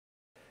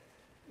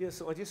Yeah,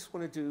 so I just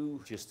want to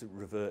do, just to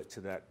revert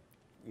to that,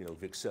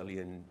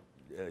 Wickellian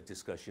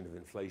discussion of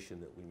inflation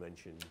that we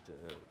mentioned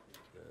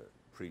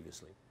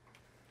previously.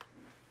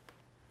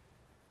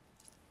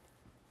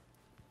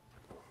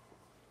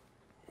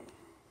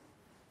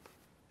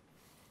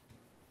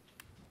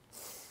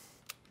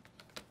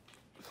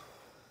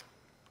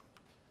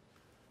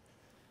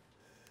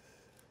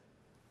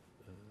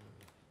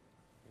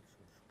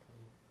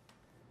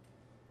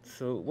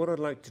 So what I'd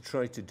like to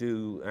try to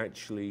do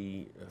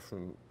actually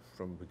from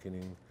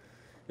beginning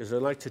is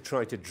I'd like to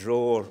try to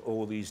draw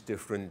all these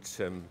different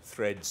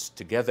threads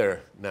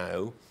together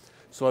now.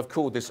 So I've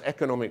called this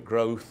economic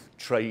growth,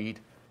 trade,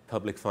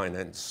 public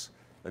finance,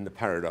 and the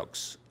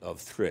paradox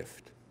of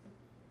thrift.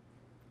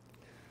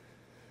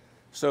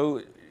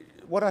 So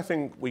what I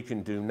think we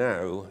can do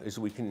now is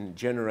we can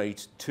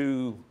generate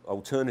two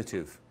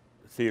alternative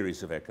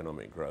theories of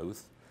economic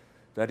growth.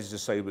 That is to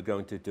say, we're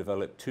going to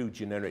develop two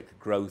generic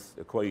growth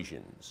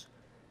equations,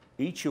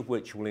 each of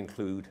which will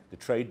include the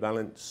trade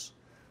balance,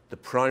 the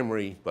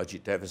primary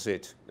budget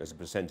deficit as a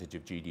percentage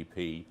of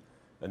GDP,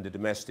 and the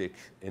domestic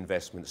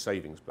investment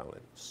savings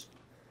balance.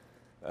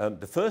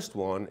 The first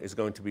one is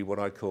going to be what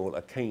I call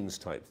a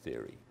Keynes-type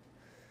theory.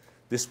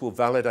 This will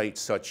validate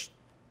such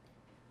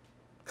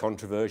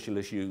controversial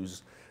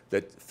issues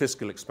that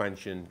fiscal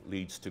expansion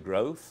leads to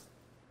growth.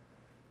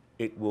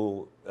 It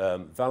will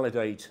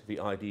validate the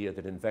idea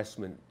that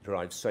investment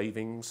drives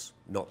savings,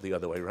 not the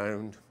other way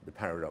around, the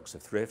paradox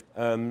of thrift.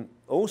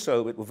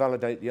 Also, it will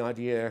validate the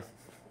idea,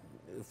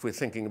 if we're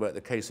thinking about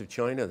the case of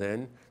China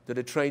then, that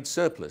a trade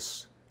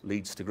surplus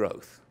leads to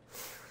growth,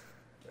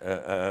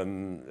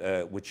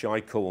 which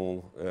I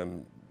call,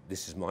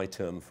 this is my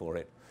term for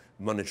it,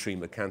 monetary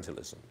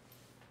mercantilism.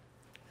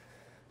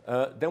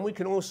 Then we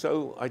can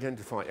also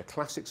identify a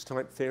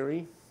classics-type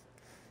theory,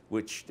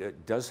 which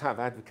does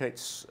have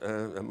advocates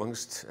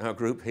amongst our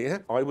group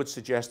here. I would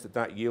suggest that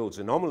that yields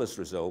anomalous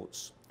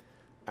results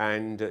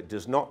and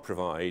does not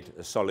provide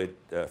a solid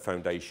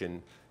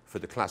foundation for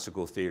the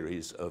classical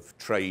theories of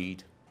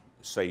trade,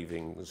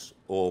 savings,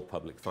 or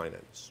public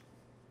finance.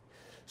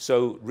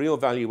 So real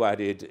value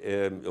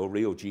added or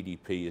real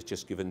GDP is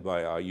just given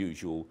by our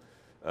usual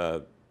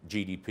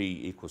GDP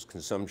equals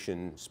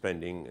consumption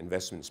spending,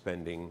 investment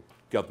spending,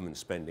 government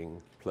spending,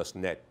 plus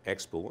net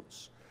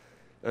exports.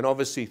 And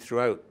obviously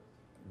throughout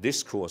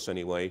this course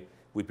anyway,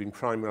 we've been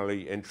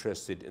primarily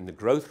interested in the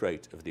growth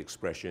rate of the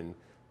expression,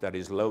 that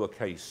is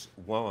lowercase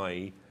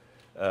y,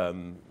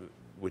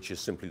 which is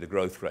simply the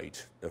growth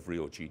rate of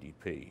real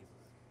GDP.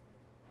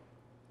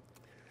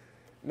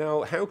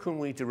 Now, how can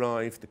we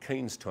derive the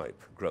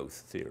Keynes-type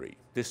growth theory?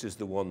 This is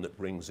the one that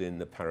brings in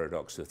the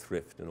paradox of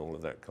thrift and all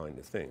of that kind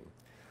of thing.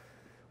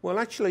 Well,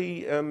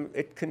 actually,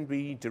 it can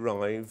be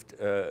derived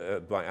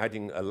by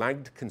adding a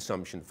lagged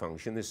consumption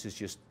function. This is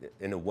just,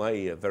 in a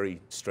way, a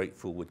very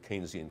straightforward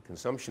Keynesian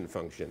consumption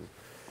function.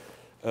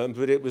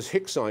 But it was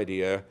Hick's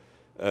idea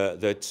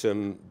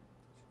that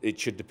it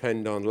should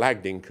depend on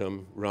lagged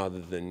income rather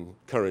than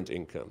current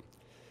income.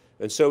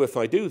 And so if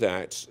I do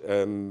that,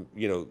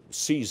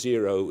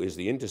 C0 is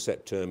the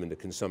intercept term in the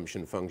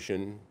consumption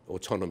function,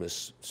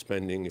 autonomous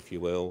spending, if you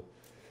will.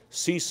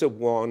 C sub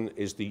 1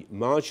 is the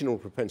marginal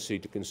propensity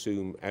to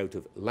consume out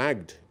of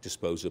lagged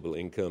disposable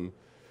income.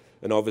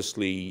 And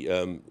obviously,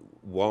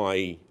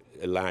 Y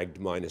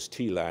lagged minus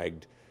T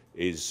lagged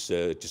is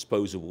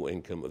disposable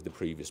income of the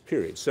previous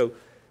period. So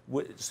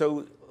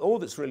all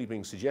that's really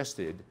being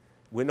suggested,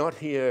 we're not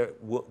here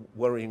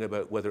worrying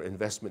about whether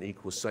investment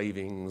equals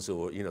savings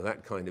or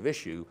that kind of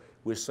issue.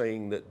 We're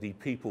saying that the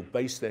people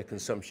base their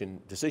consumption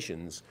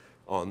decisions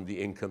on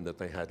the income that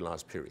they had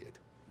last period,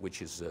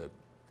 which is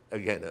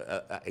again,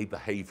 a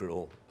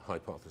behavioral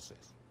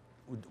hypothesis.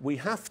 We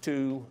have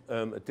to,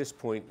 at this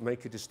point,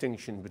 make a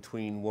distinction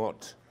between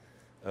what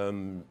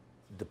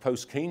the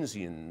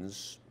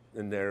post-Keynesians,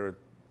 and there are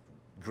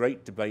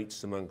great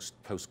debates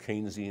amongst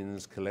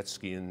post-Keynesians,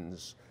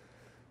 Kaleckians,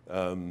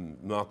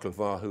 Mark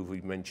Levar, who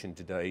we mentioned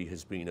today,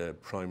 has been a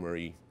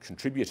primary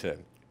contributor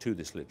to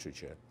this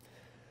literature,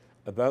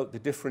 about the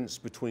difference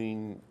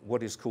between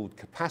what is called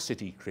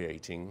capacity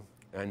creating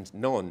and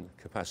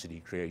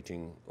non-capacity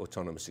creating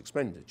autonomous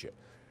expenditure.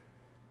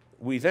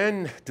 We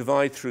then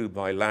divide through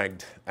by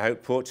lagged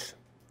output.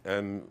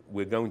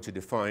 We're going to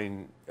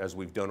define, as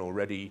we've done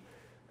already,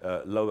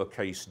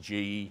 lowercase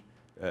g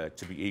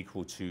to be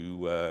equal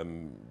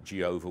to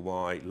g over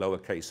y,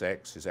 lowercase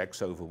x is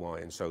x over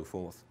y, and so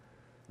forth.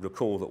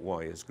 Recall that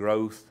y is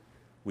growth.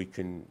 We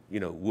can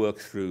work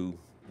through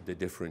the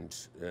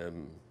different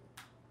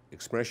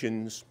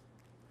expressions,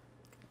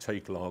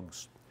 take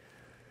logs,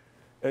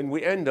 and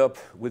we end up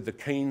with the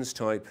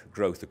Keynes-type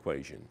growth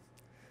equation.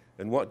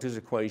 And what does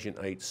equation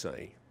 8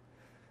 say?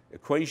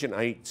 Equation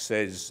 8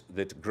 says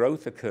that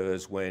growth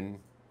occurs when,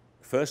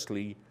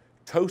 firstly,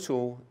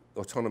 total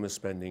autonomous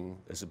spending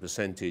as a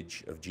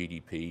percentage of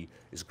GDP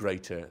is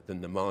greater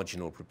than the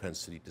marginal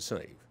propensity to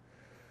save.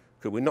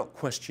 Because we're not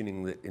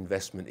questioning that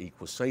investment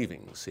equals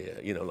savings here,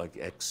 like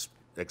ex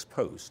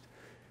post.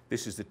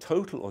 This is the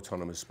total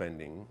autonomous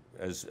spending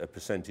as a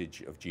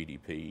percentage of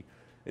GDP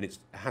and it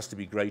has to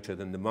be greater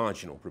than the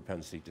marginal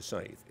propensity to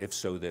save. If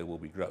so, there will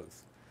be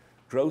growth.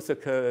 Growth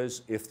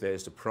occurs if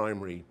there's a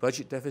primary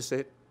budget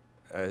deficit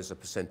as a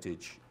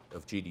percentage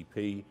of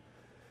GDP.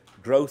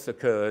 Growth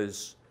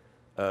occurs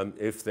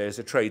if there's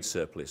a trade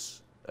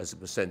surplus as a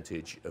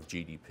percentage of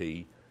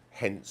GDP,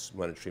 hence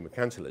monetary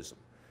mercantilism.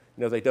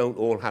 Now, they don't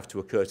all have to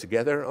occur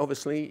together,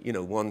 obviously. You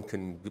know, one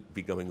can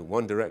be going in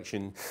one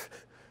direction,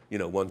 you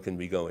know, one can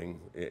be going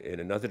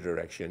in another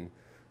direction,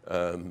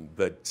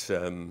 but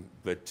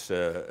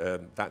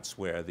that's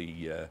where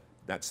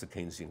that's the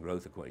Keynesian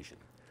growth equation.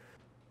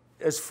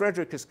 As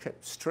Fredrick has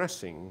kept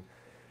stressing,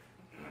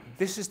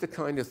 this is the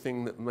kind of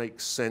thing that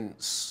makes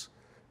sense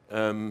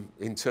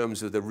in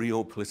terms of the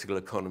real political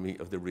economy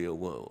of the real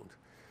world.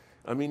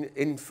 I mean,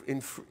 in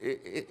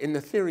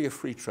the theory of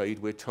free trade,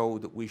 we're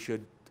told that we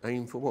should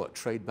aim for what?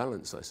 Trade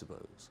balance, I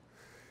suppose.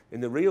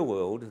 In the real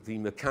world, the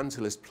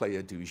mercantilist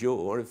player du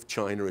jour, if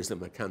China is the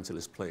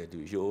mercantilist player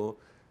du jour,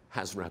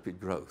 has rapid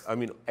growth. I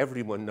mean,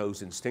 everyone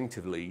knows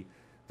instinctively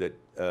that,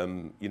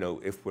 you know,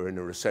 if we're in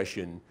a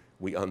recession,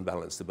 we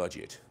unbalance the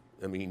budget.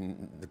 I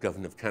mean, the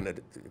government of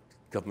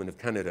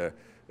Canada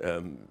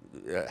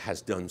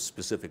has done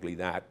specifically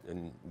that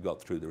and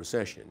got through the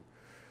recession.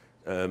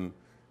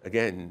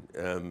 Again,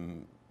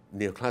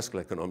 neoclassical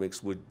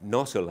economics would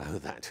not allow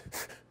that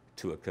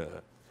to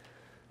occur.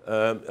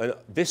 And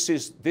this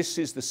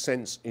is the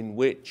sense in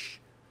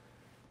which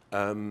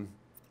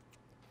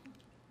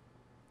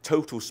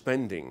total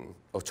spending,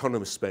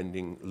 autonomous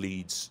spending,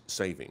 leads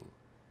saving.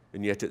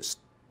 And yet at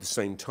the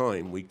same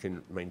time, we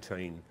can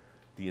maintain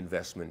the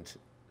investment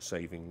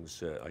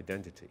savings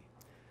identity.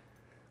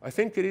 I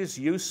think it is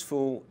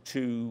useful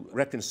to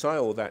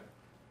reconcile that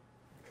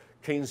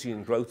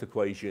Keynesian growth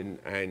equation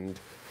and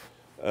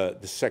the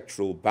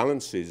sectoral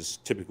balances,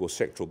 typical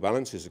sectoral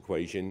balances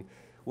equation.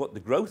 What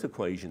the growth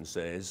equation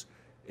says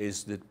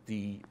is that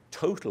the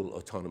total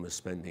autonomous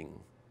spending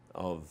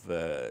of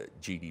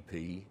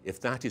GDP, if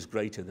that is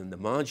greater than the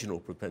marginal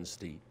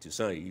propensity to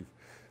save,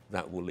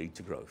 that will lead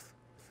to growth.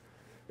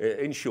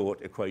 In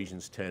short,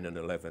 equations 10 and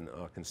 11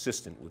 are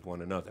consistent with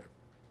one another.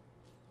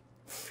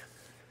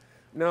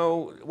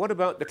 Now, what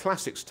about the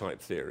classics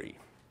type theory?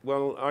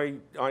 Well, I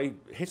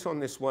hit on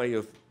this way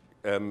of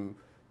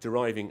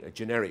deriving a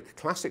generic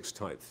classics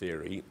type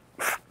theory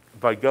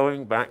by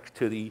going back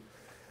to the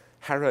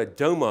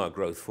Harrod-Domar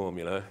growth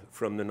formula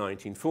from the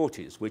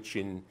 1940s, which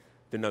in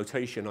the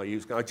notation I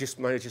use,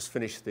 may I just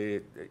finish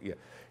the, yeah.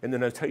 In the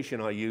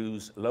notation I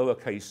use,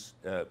 lowercase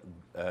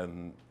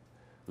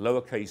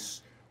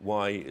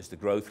y is the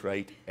growth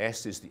rate,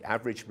 S is the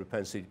average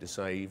propensity to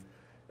save,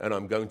 and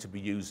I'm going to be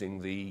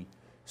using the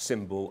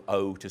symbol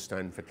O to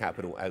stand for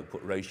capital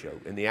output ratio.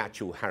 In the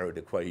actual Harrod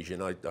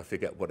equation, I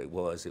forget what it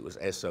was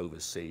S over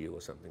C or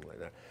something like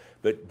that.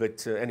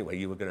 But anyway,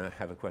 you were going to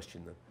have a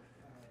question then.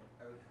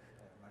 I would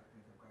like to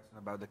make a question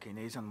about the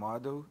Keynesian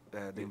model.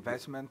 The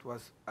investment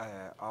was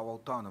all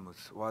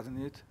autonomous,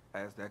 wasn't it,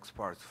 as the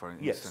exports, for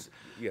instance?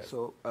 Yes.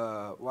 So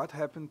what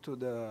happened to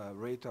the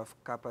rate of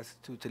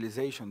capacity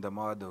utilization, the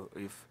model,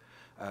 if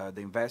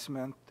the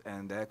investment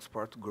and the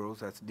export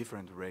grows at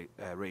different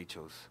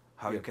ratios?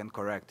 How you can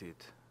correct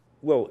it?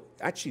 Well,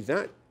 actually,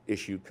 that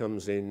issue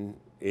comes in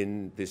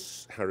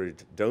this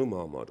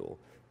Harrod-Domar model.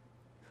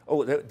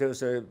 Oh,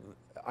 there's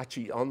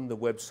actually on the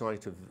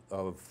website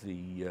of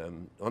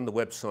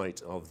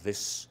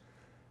this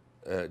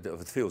of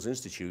the Fields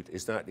Institute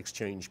is that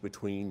exchange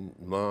between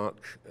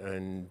Mark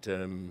and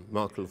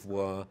Mark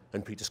Lavoie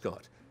and Peter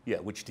Scott. Yeah,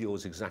 which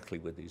deals exactly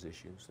with these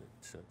issues.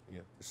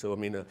 Yeah. So I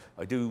mean,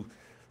 I do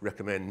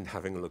recommend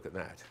having a look at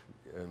that.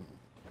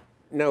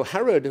 Now,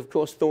 Harrod, of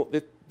course, thought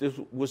that there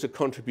was a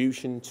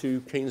contribution to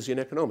Keynesian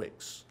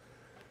economics,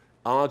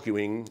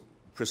 arguing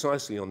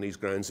precisely on these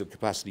grounds of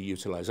capacity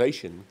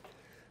utilization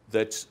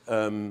that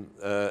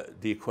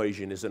the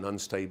equation is an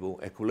unstable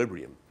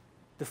equilibrium,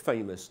 the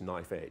famous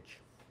knife edge.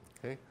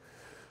 Okay?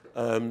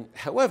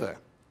 However,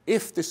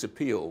 if this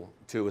appeal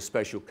to a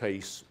special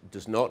case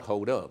does not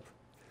hold up,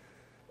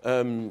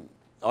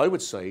 I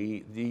would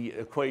say the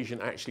equation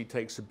actually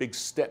takes a big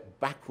step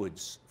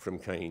backwards from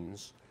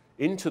Keynes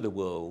into the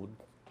world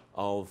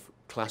of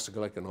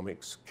classical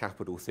economics,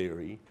 capital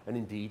theory, and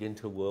indeed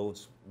into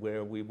worlds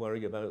where we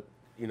worry about,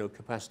 you know,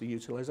 capacity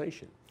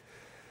utilization.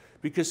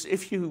 Because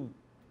if you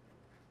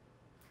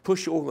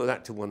push all of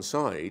that to one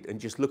side and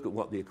just look at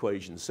what the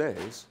equation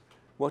says,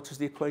 what does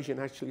the equation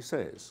actually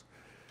says?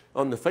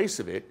 On the face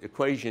of it,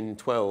 equation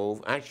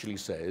 12 actually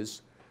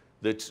says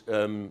that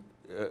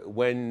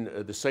when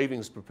the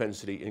savings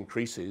propensity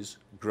increases,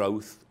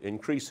 growth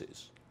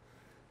increases.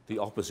 The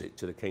opposite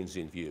to the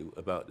Keynesian view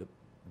about the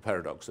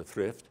paradox of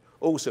thrift.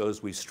 Also,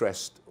 as we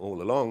stressed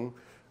all along,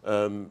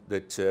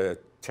 that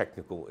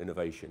technical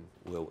innovation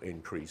will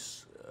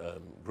increase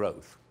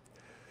growth.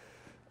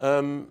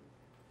 Now,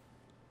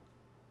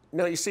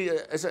 you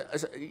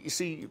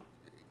see,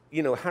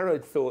 you know,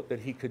 Harrod thought that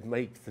he could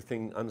make the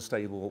thing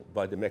unstable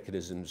by the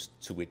mechanisms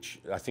to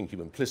which I think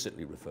you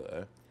implicitly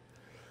refer.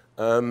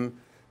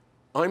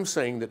 I'm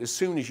saying that as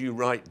soon as you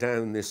write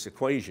down this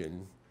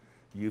equation,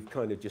 you've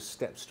kind of just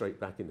stepped straight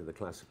back into the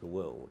classical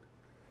world.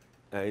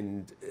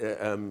 And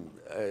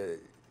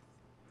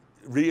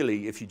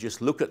really, if you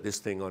just look at this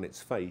thing on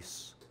its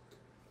face,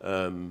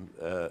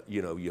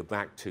 you know, you're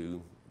back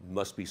to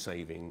must be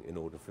saving in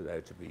order for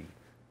there to be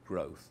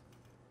growth.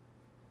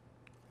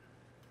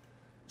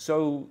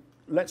 So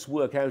let's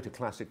work out a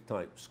classic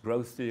types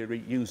growth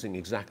theory using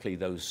exactly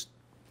those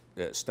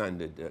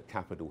standard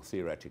capital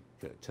theoretic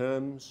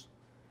terms.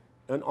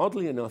 And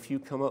oddly enough, you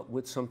come up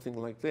with something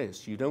like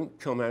this. You don't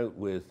come out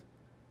with,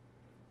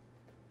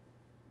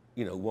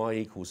 you know, y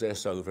equals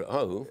s over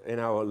o. In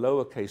our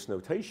lowercase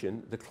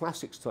notation, the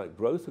classics type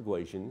growth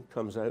equation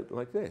comes out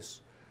like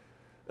this.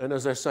 And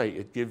as I say,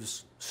 it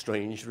gives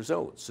strange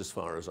results as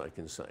far as I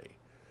can say.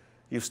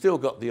 You've still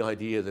got the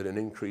idea that an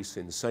increase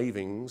in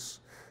savings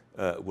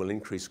will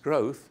increase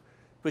growth,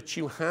 but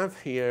you have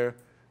here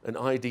an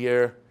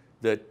idea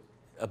that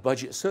a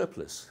budget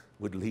surplus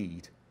would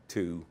lead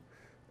to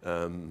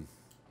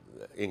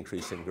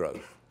increase in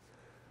growth.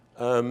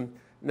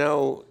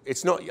 Now,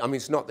 it's not, I mean,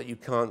 it's not that you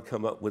can't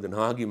come up with an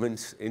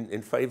argument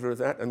in favor of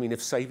that. I mean,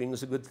 if saving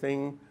is a good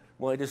thing,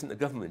 why doesn't the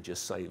government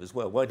just save as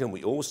well? Why don't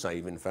we all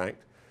save, in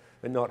fact,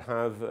 and not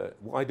have,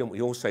 why don't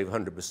we all save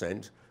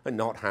 100% and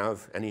not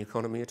have any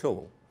economy at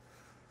all?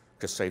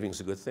 Because saving's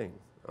a good thing,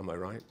 am I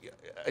right?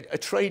 A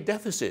trade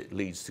deficit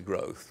leads to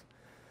growth.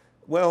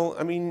 Well,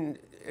 I mean,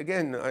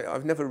 again,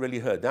 I've never really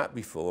heard that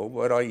before.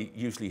 What I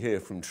usually hear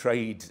from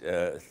trade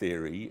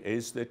theory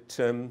is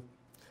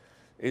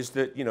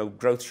that, you know,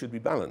 growth should be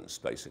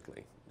balanced,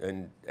 basically.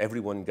 And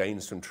everyone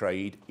gains from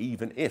trade,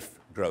 even if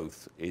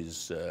growth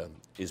is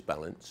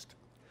balanced.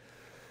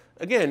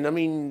 Again, I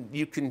mean,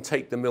 you can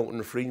take the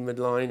Milton Friedman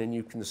line and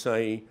you can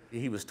say,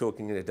 he was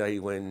talking in a day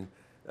when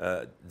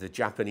the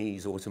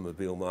Japanese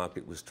automobile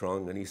market was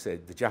strong, and he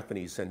said, the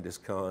Japanese send us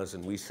cars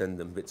and we send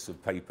them bits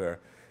of paper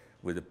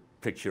with a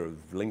picture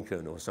of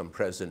Lincoln or some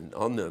president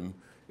on them.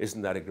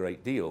 Isn't that a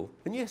great deal?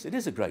 And yes, it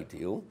is a great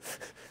deal.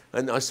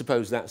 And I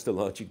suppose that's the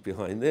logic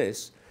behind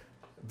this.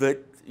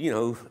 But, you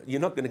know,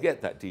 you're not going to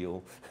get that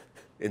deal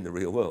in the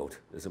real world,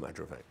 as a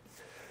matter of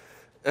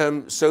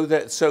fact. So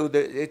that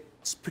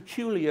it's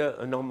peculiar,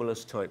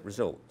 anomalous type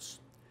results.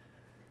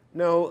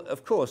 Now,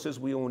 of course, as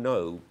we all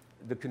know,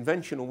 the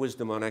conventional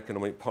wisdom on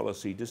economic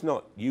policy does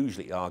not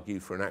usually argue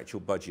for an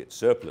actual budget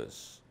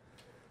surplus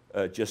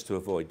just to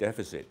avoid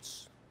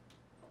deficits.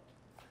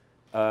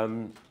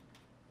 Nor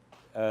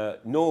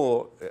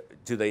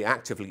do they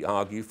actively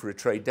argue for a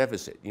trade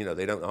deficit. You know,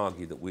 they don't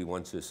argue that we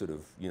want to sort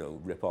of, you know,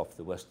 rip off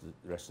the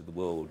rest of the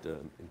world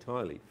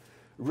entirely.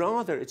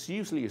 Rather, it's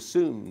usually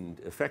assumed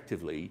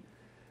effectively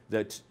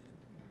that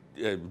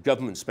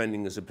government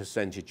spending as a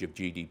percentage of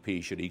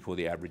GDP should equal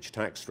the average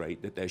tax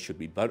rate, that there should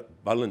be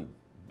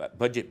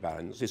budget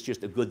balance. It's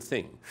just a good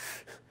thing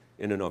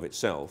in and of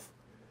itself.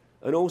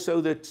 And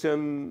also that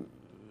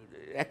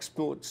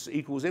exports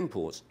equals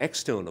imports.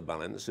 External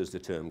balance, as the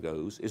term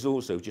goes, is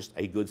also just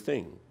a good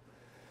thing.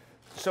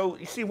 So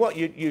you see, what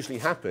usually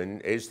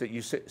happen is that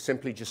you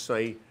simply just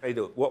say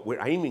that what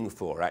we're aiming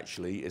for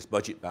actually is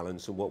budget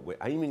balance, and what we're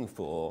aiming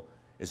for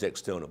is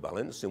external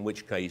balance, in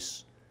which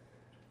case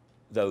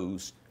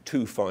those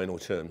two final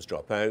terms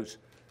drop out,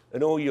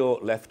 and all you're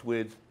left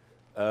with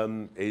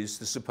is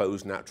the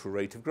supposed natural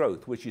rate of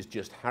growth, which is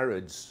just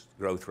Harrod's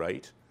growth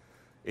rate,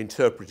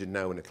 interpreted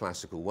now in a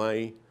classical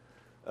way.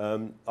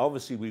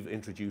 Obviously, we've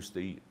introduced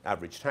the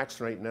average tax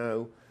rate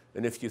now,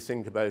 and if you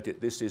think about it,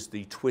 this is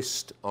the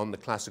twist on the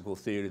classical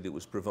theory that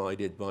was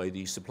provided by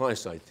the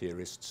supply-side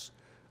theorists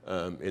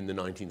in the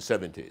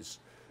 1970s.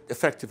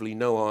 Effectively,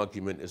 no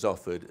argument is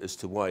offered as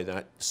to why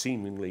that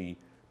seemingly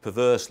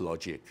perverse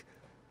logic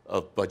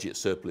of budget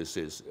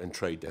surpluses and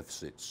trade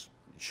deficits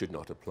should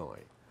not apply.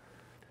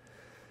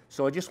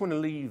 So I just want to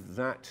leave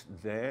that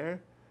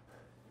there.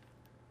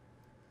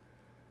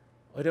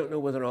 I don't know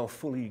whether I'll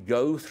fully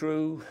go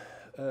through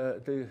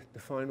the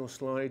final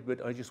slide,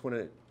 but I just want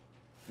to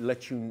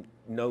let you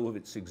know of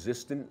its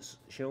existence,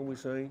 shall we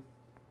say.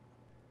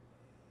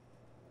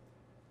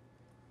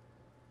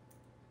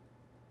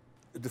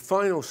 The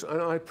final,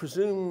 and I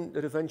presume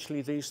that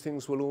eventually these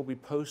things will all be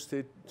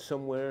posted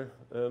somewhere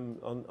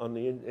on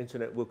the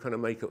internet. We'll kind of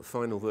make up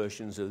final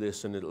versions of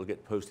this, and it'll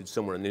get posted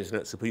somewhere on the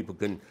internet so people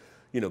can,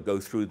 you know, go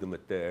through them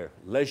at their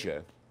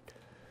leisure.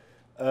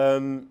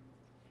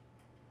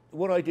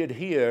 What I did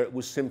here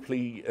was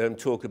simply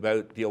talk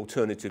about the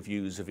alternative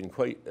views of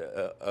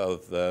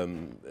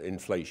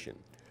inflation,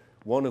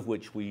 one of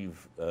which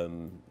we've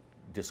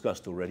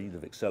discussed already, the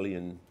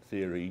Wickellian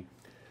theory.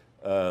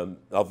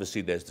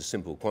 Obviously, there's the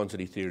simple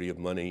quantity theory of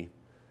money.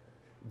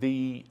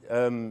 The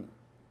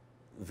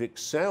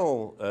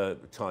Wicksell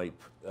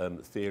type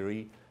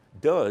theory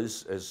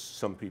does, as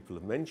some people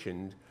have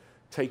mentioned,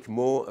 take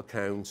more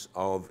accounts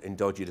of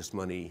endogenous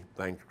money,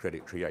 bank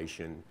credit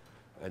creation,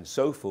 and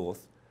so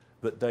forth,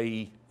 but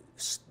they,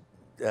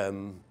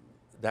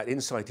 that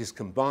insight is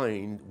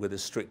combined with a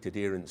strict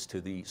adherence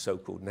to the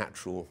so-called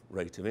natural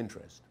rate of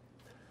interest.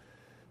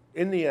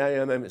 In the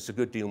AMM, it's a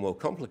good deal more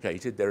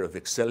complicated. There are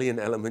Wickellian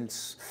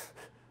elements,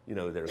 you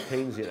know, there are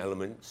Keynesian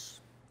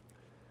elements.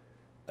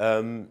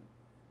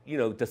 you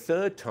know, the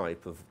third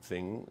type of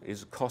thing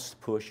is cost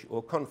push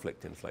or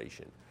conflict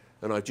inflation.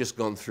 And I've just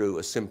gone through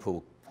a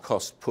simple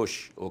cost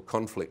push or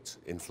conflict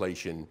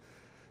inflation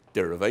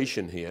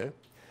derivation here.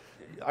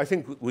 I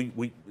think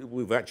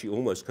we've actually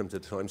almost come to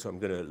the time, so I'm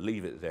going to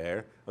leave it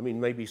there. I mean,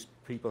 maybe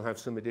people have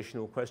some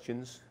additional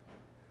questions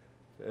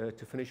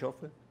to finish off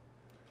with?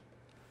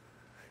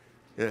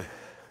 Yeah.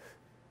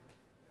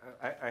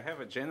 I have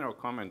a general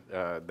comment,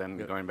 then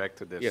going back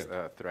to this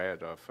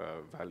thread of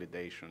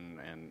validation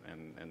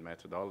and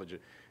methodology.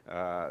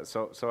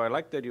 So I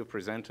like that you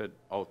presented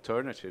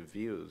alternative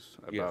views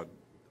about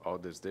all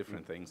these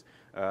different things.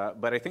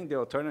 But I think the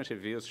alternative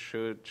views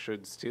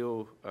should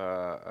still,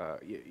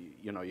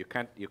 you know, you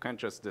can't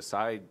just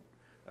decide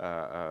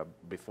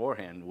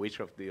beforehand which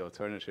of the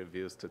alternative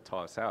views to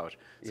toss out.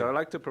 So I'd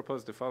like to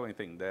propose the following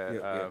thing,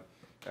 that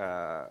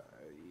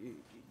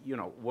you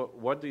know,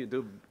 what do you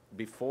do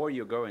before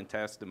you go and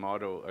test the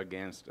model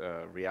against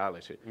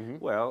reality?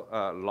 Well,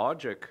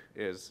 logic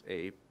is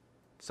a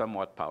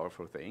somewhat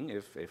powerful thing.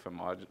 If a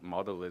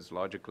model is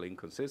logically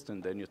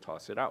inconsistent, then you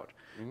toss it out.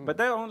 But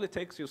that only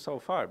takes you so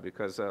far,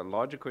 because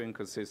logical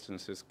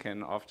inconsistencies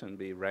can often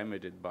be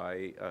remedied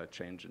by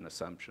change in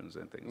assumptions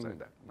and things like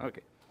that.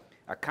 Okay.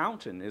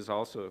 Accounting is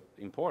also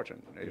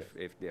important.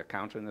 If the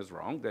accountant is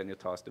wrong, then you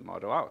toss the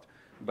model out.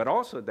 But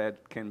also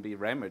that can be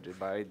remedied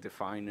by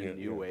defining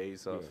new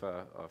ways of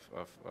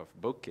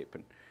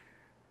bookkeeping.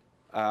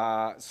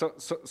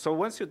 So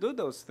once you do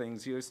those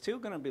things, you're still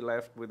going to be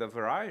left with a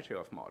variety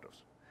of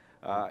models.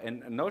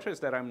 And notice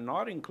that I'm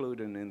not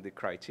including in the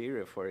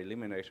criteria for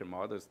eliminating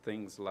models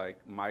things like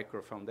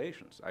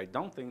micro-foundations. I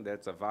don't think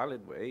that's a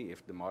valid way.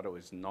 If the model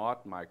is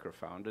not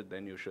micro-founded,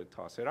 then you should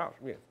toss it out.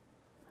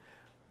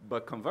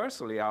 But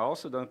conversely, I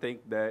also don't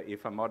think that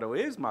if a model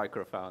is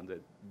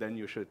micro-founded, then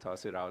you should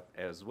toss it out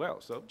as well.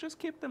 So just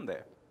keep them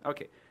there.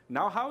 Okay.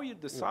 Now, how you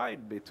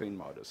decide between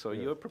models? So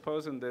you're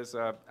proposing this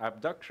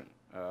abduction,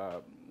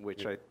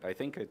 which I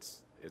think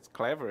it's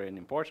clever and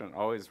important.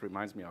 Always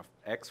reminds me of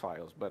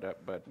X-Files, but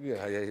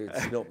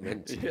it's not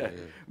meant to.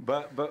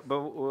 But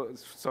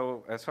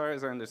so as far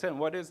as I understand,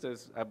 what is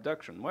this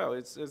abduction? Well,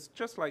 it's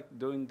just like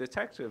doing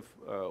detective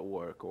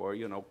work, or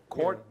you know,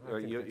 court.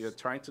 You're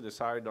trying to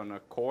decide on a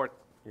court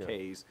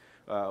case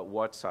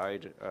what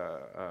side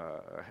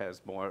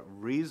has more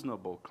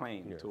reasonable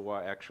claim to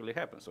what actually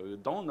happens. So you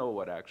don't know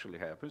what actually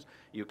happens.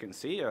 You can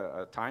see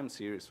a time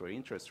series for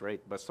interest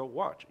rate, but so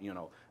what? You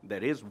know,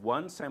 there is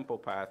one sample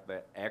path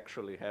that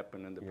actually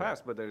happened in the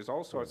past, but there's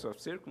all sorts of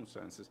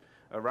circumstances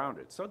around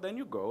it. So then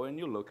you go and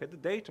you look at the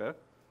data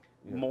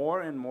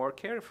more and more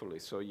carefully.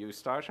 So you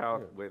start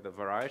out with a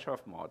variety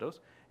of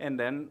models, and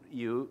then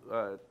you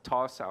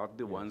toss out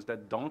the ones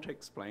that don't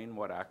explain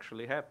what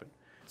actually happened.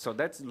 So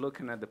that's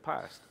looking at the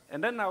past.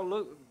 And then now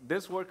look,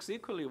 this works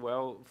equally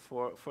well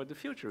for the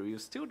future. You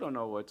still don't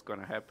know what's going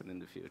to happen in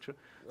the future.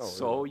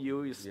 So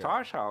you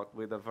start out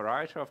with a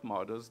variety of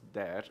models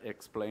that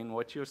explain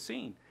what you're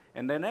seeing.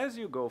 And then as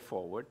you go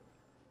forward,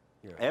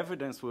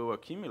 evidence will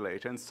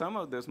accumulate, and some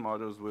of those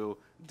models will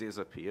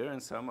disappear,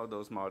 and some of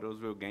those models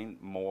will gain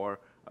more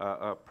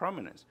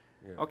prominence.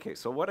 Okay,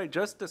 so what I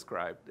just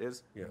described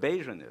is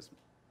Bayesianism.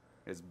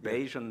 It's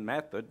Bayesian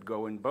method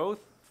going both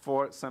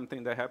for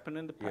something that happened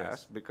in the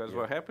past, because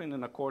what happened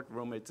in a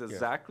courtroom, it's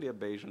exactly a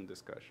Bayesian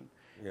discussion,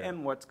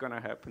 and what's going to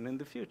happen in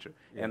the future.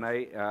 And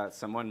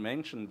someone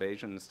mentioned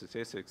Bayesian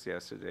statistics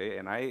yesterday,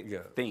 and I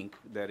think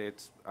that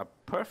it's a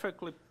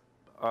perfectly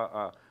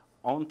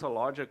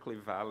ontologically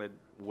valid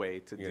way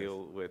to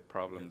deal with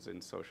problems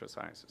in social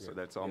sciences. So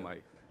that's all my...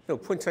 No,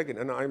 point taken,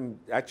 and I'm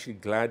actually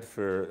glad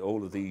for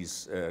all of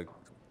these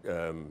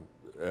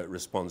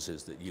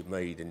responses that you've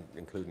made,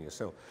 including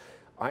yourself.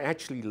 I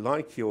actually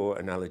like your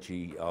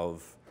analogy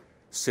of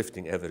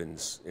sifting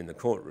evidence in the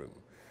courtroom,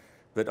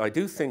 but I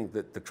do think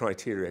that the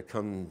criteria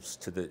comes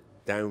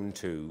down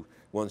to,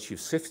 once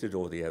you've sifted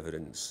all the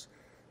evidence,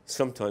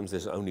 sometimes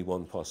there's only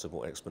one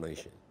possible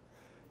explanation,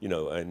 you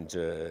know, and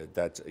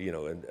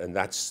and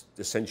that's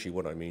essentially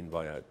what I mean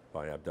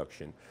by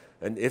abduction.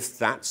 And if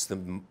that's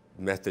the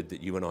method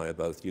that you and I are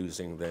both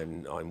using,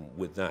 then I'm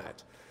with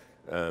that.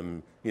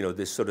 You know,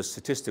 this sort of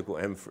statistical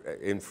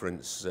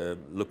inference,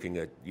 looking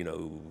at, you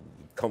know,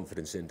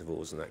 confidence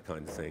intervals and that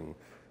kind of thing,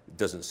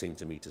 doesn't seem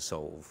to me to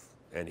solve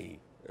any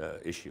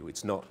issue.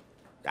 It's not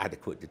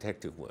adequate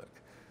detective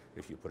work,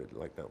 if you put it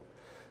like that.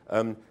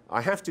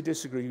 I have to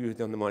disagree with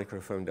you on the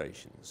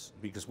micro-foundations,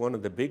 because one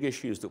of the big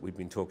issues that we've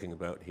been talking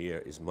about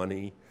here is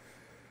money,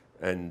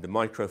 and the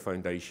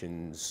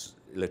micro-foundations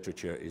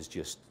literature is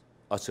just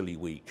utterly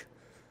weak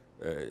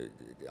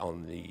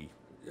on the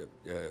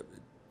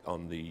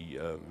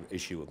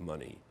issue of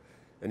money.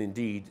 And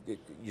indeed,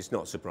 it's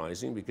not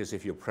surprising, because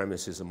if your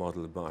premise is a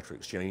model of barter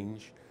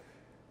exchange,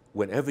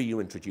 whenever you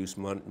introduce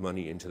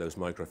money into those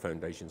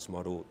micro-foundations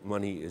model,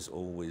 money is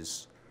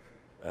always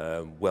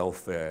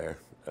welfare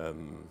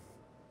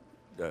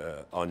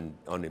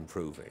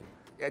unimproving.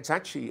 It's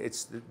actually,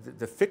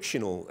 the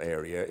fictional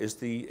area is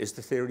the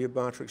theory of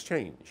barter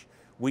exchange.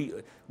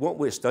 What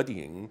we're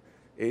studying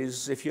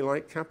is, if you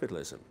like,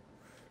 capitalism.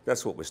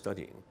 That's what we're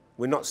studying.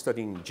 we're not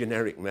studying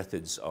generic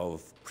methods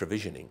of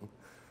provisioning,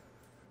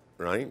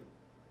 right?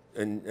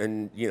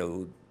 And you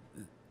know,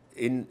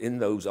 in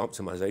those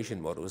optimization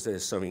models,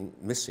 there's something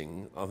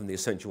missing of the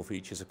essential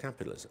features of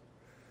capitalism.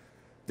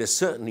 There's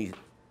certainly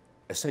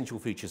essential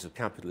features of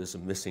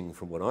capitalism missing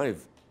from what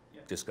I've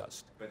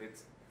discussed. But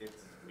it's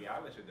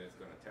reality that's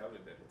going to tell you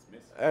that it's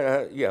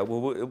missing. Yeah,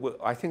 well,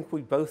 I think we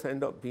both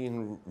end up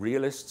being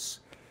realists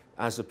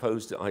as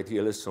opposed to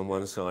idealists on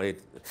one side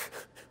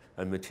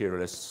and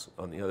materialists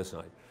on the other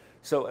side.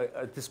 So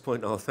at this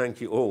point, I'll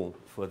thank you all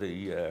for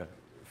the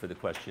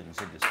questions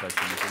and discussions.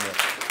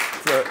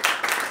 And